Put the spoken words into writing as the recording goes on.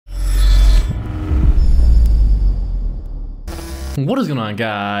What is going on,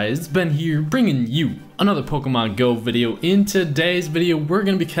 guys? It's Ben here bringing you another Pokemon Go video. In today's video we're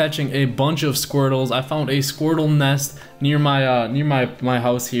going to be catching a bunch of Squirtles. I found a Squirtle nest near my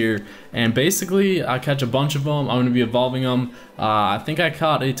house here, and basically I catch a bunch of them. I'm going to be evolving them. I think I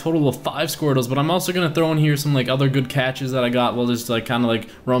caught a total of 5 Squirtles, but I'm also going to throw in here some like other good catches that I got while just like kind of like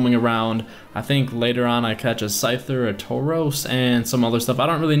roaming around. I think later on I catch a Scyther, a Tauros, and some other stuff. I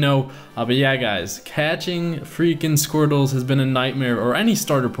don't really know, but yeah guys, catching freaking Squirtles has been a nightmare, or any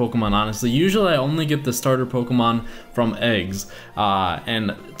starter Pokemon honestly. Usually I only get the starter Pokemon from eggs,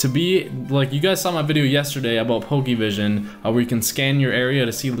 and to be like, you guys saw my video yesterday about Pokevision, where you can scan your area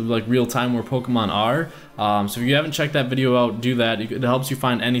to see like real time where Pokemon are. So if you haven't checked that video out, do that. It helps you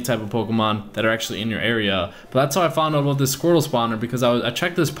find any type of Pokemon that are actually in your area. But that's how I found out about this Squirtle spawner, because I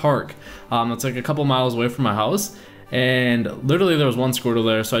checked this park that's like a couple miles away from my house, and literally there was one Squirtle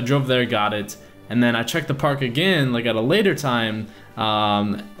there, so I drove there, got it. And then I checked the park again, like at a later time,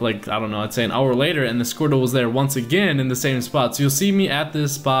 like, I don't know, I'd say an hour later, and the Squirtle was there once again in the same spot. So you'll see me at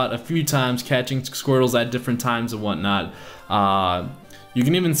this spot a few times catching Squirtles at different times and whatnot. You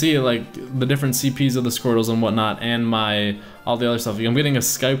can even see like the different CPs of the Squirtles and whatnot, and all the other stuff. I'm getting a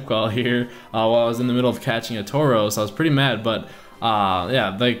Skype call here while I was in the middle of catching a Tauros, so I was pretty mad, but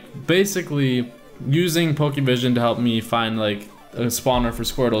yeah, like basically using Pokevision to help me find like a spawner for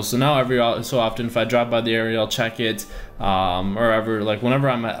Squirtles. So now every so often, if I drive by the area, I'll check it, or ever like whenever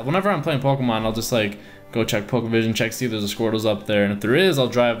I'm playing Pokemon, I'll just like go check Pokevision, check see if there's a Squirtles up there, and if there is, I'll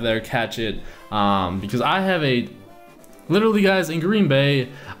drive there, catch it, because I have a literally, guys, in Green Bay,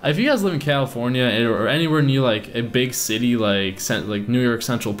 if you guys live in California or anywhere near like a big city like New York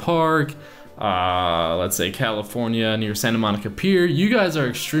Central Park, let's say California near Santa Monica Pier, you guys are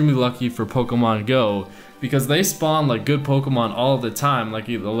extremely lucky for Pokemon Go, because they spawn like good Pokemon all the time. Like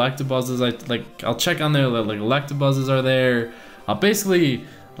Electabuzzes, I'll check on there, like Electabuzzes are there. Basically,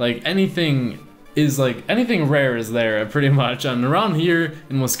 like anything rare is there pretty much. And around here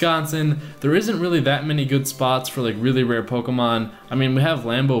in Wisconsin, there isn't really that many good spots for like really rare Pokemon. I mean, we have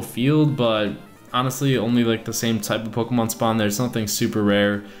Lambeau Field, but honestly only like the same type of Pokemon spawn there. It's nothing super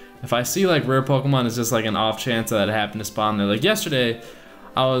rare. If I see like rare Pokemon, it's just like an off chance that it happened to spawn there. Like yesterday,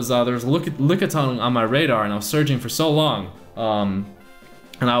 I was there was a Lickitung on my radar, and I was searching for so long,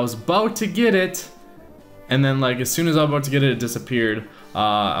 and I was about to get it, and then like as soon as I was about to get it, it disappeared.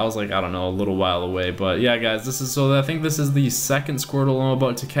 I was like, I don't know, a little while away. But yeah guys, I think this is the second Squirtle I'm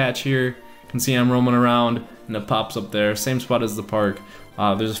about to catch here. You can see I'm roaming around and it pops up there, same spot as the park.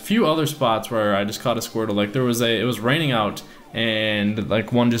 There's a few other spots where I just caught a Squirtle. Like it was raining out, and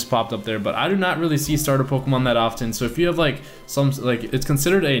like one just popped up there, but I do not really see starter Pokemon that often. So if you have like it's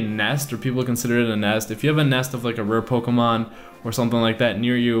considered a nest, or people consider it a nest. If you have a nest of like a rare Pokemon or something like that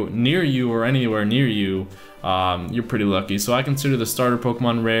near you or anywhere near you, you're pretty lucky. So I consider the starter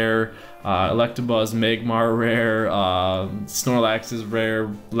Pokemon rare, Electabuzz, Magmar rare, Snorlax is rare,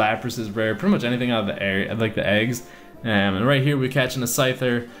 Lapras is rare, pretty much anything out of the area, like the eggs. And right here we're catching a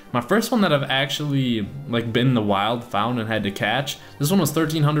Scyther. My first one that I've actually like been in the wild, found, and had to catch. This one was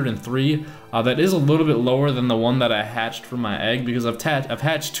 1303. That is a little bit lower than the one that I hatched from my egg, because I've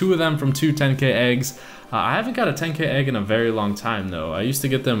hatched 2 of them from 2 10K eggs. I haven't got a 10K egg in a very long time though. I used to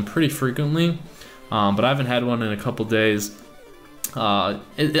get them pretty frequently, but I haven't had one in a couple days. I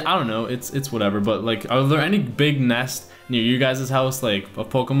don't know, it's whatever. But like, are there any big nests near you guys' house like a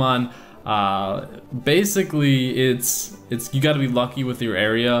Pokemon? Basically it's you gotta be lucky with your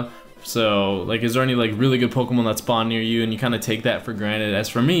area. So like, is there any like really good Pokemon that spawn near you and you kind of take that for granted? As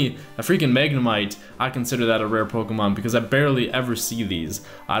for me, a freaking Magnemite, I consider that a rare Pokemon, because I barely ever see these.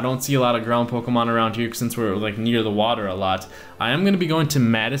 I don't see a lot of ground Pokemon around here since we're like near the water a lot. I am gonna be going to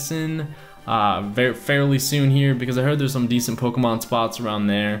Madison fairly soon here, because I heard there's some decent Pokemon spots around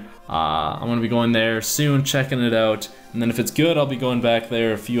there. I'm gonna be going there soon, checking it out, and then if it's good, I'll be going back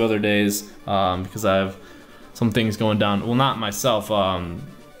there a few other days, because I have some things going down. Well, not myself.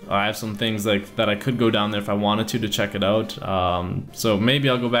 I have some things like that I could go down there if I wanted to check it out. So maybe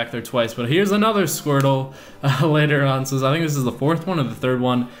I'll go back there twice. But here's another Squirtle later on. So I think this is the 4th one or the 3rd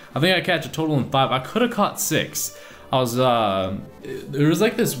one. I think I catch a total in 5. I could have caught 6. I was there was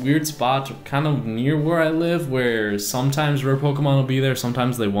like this weird spot kind of near where I live, where sometimes rare Pokemon will be there,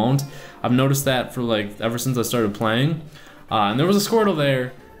 sometimes they won't. I've noticed that for like ever since I started playing, and there was a Squirtle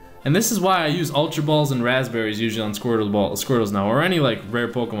there. And this is why I use Ultra Balls and Raspberries usually on Squirtles now, or any like rare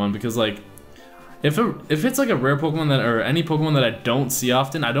Pokemon, because like if it's like a rare Pokemon that, or any Pokemon that I don't see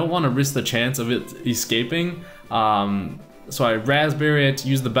often, I don't want to risk the chance of it escaping. So I Raspberry it,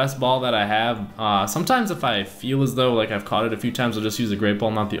 use the best ball that I have. Sometimes if I feel as though like I've caught it a few times, I'll just use the Great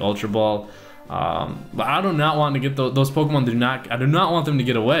Ball, not the Ultra Ball. But I do not want to get those Pokemon. I do not want them to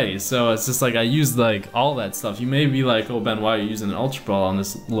get away. So it's just like I use like all that stuff. You may be like, oh Ben, why are you using an Ultra Ball on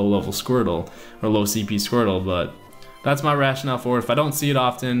this low level Squirtle or low CP Squirtle? But that's my rationale for it. If I don't see it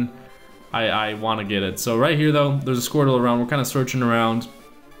often, I want to get it. So right here though, there's a Squirtle around. We're kind of searching around.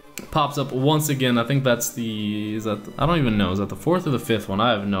 Pops up once again. I think that's I don't even know. Is that the 4th or the 5th one?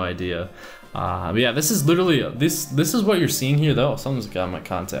 I have no idea. But yeah, this is literally this is what you're seeing here though. Someone's got my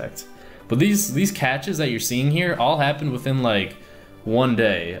contact. But these catches that you're seeing here all happened within like one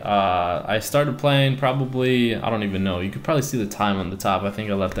day. I started playing probably, I don't even know. You could probably see the time on the top. I think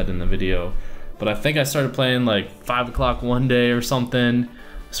I left that in the video. But I think I started playing like 5 o'clock one day or something,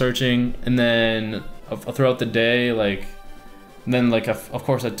 searching, and then throughout the day, like, and then like of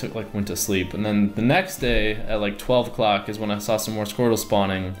course I went to sleep, and then the next day at like 12 o'clock is when I saw some more Squirtles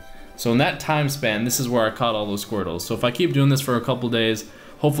spawning. So in that time span, this is where I caught all those Squirtles. So if I keep doing this for a couple days,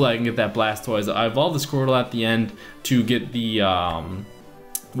 hopefully I can get that Blastoise. I evolved the Squirtle at the end to get the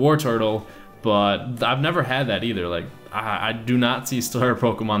War Turtle, but I've never had that either. Like I do not see Starter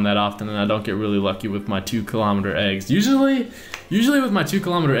Pokemon that often, and I don't get really lucky with my 2-kilometer eggs. Usually with my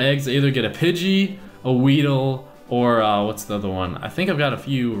 2-kilometer eggs, I either get a Pidgey, a Weedle, or what's the other one? I think I've got a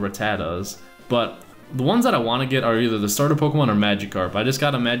few Rattatas, but the ones that I want to get are either the Starter Pokemon or Magikarp. I just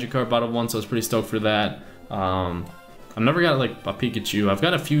got a Magikarp out of one, so I was pretty stoked for that. I've never got like a Pikachu. I've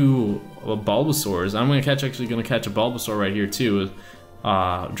got a few Bulbasaurs. I'm actually gonna catch a Bulbasaur right here too.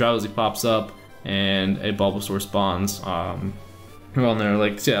 Drowsy pops up and a Bulbasaur spawns. Around there,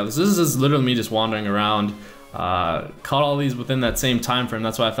 like yeah, this is literally me just wandering around. Caught all these within that same time frame.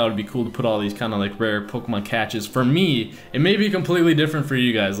 That's why I thought it'd be cool to put all these kind of like rare Pokemon catches. For me, it may be completely different for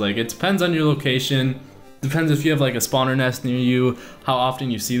you guys. Like it depends on your location. Depends if you have like a spawner nest near you, how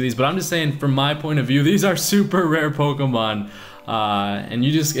often you see these, but I'm just saying from my point of view, these are super rare Pokemon. And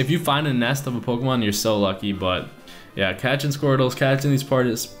if you find a nest of a Pokemon, you're so lucky. But yeah, catching Squirtles, catching these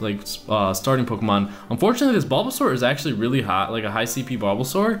starting Pokemon. Unfortunately, this Bulbasaur is actually really hot, like a high CP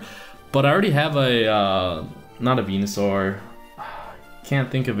Bulbasaur, but I already have a, not a Venusaur,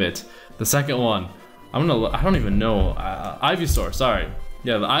 can't think of it. The second one, I don't even know, Ivysaur, sorry.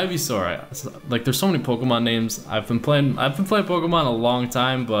 Yeah, the Ivysaur. Like, there's so many Pokemon names. I've been playing Pokemon a long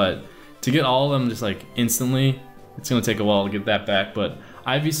time, but to get all of them just like instantly, it's gonna take a while to get that back. But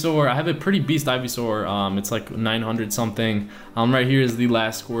Ivysaur, I have a pretty beast Ivysaur. It's like 900 something. Right here is the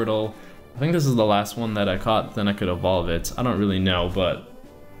last Squirtle. I think this is the last one that I caught. Then I could evolve it. I don't really know, but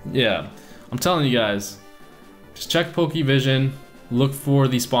yeah, I'm telling you guys, just check Pokevision. Look for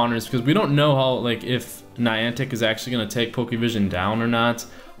the spawners, because we don't know how, like, if Niantic is actually going to take Pokevision down or not.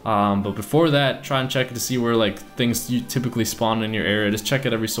 But before that, try and check it to see where like things you typically spawn in your area. Just check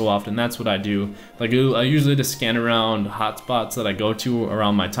it every so often. That's what I do. Like I usually just scan around hotspots that I go to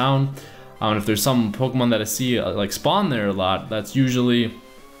around my town. If there's some Pokemon that I see like spawn there a lot, that's usually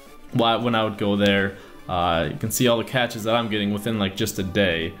when I would go there. You can see all the catches that I'm getting within like just a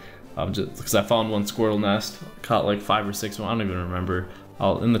day. Just because I found one Squirtle nest, caught like 5 or 6. I don't even remember.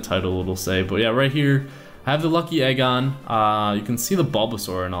 In the title it'll say, but yeah, right here I have the lucky egg on. You can see the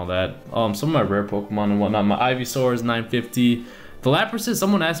Bulbasaur and all that. Some of my rare Pokemon and whatnot. My Ivysaur is 950. The Laprases,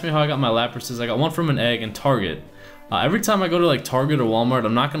 someone asked me how I got my Laprases. I got one from an egg in Target. Every time I go to like Target or Walmart,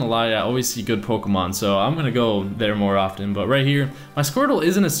 I'm not gonna lie, I always see good Pokemon, so I'm gonna go there more often. But right here, my Squirtle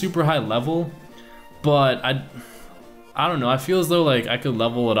isn't a super high level, but I don't know. I feel as though like I could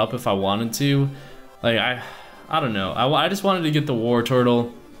level it up if I wanted to. Like I don't know. I just wanted to get the War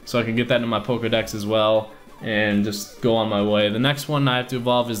Turtle so I can get that in my Pokedex as well and just go on my way. The next one I have to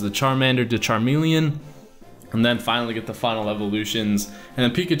evolve is the Charmander to Charmeleon, and then finally get the final evolutions. And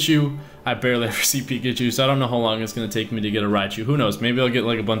then Pikachu, I barely ever see Pikachu, so I don't know how long it's going to take me to get a Raichu. Who knows? Maybe I'll get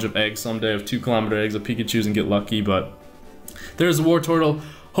like a bunch of eggs someday of 2-kilometer eggs of Pikachus and get lucky, but there's the War Turtle.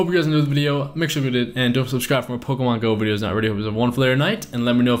 Hope you guys enjoyed the video. Make sure you did, and don't subscribe for more Pokemon Go videos not already. Hope you have a wonderful day or night, and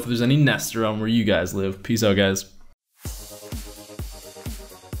let me know if there's any nests around where you guys live. Peace out, guys.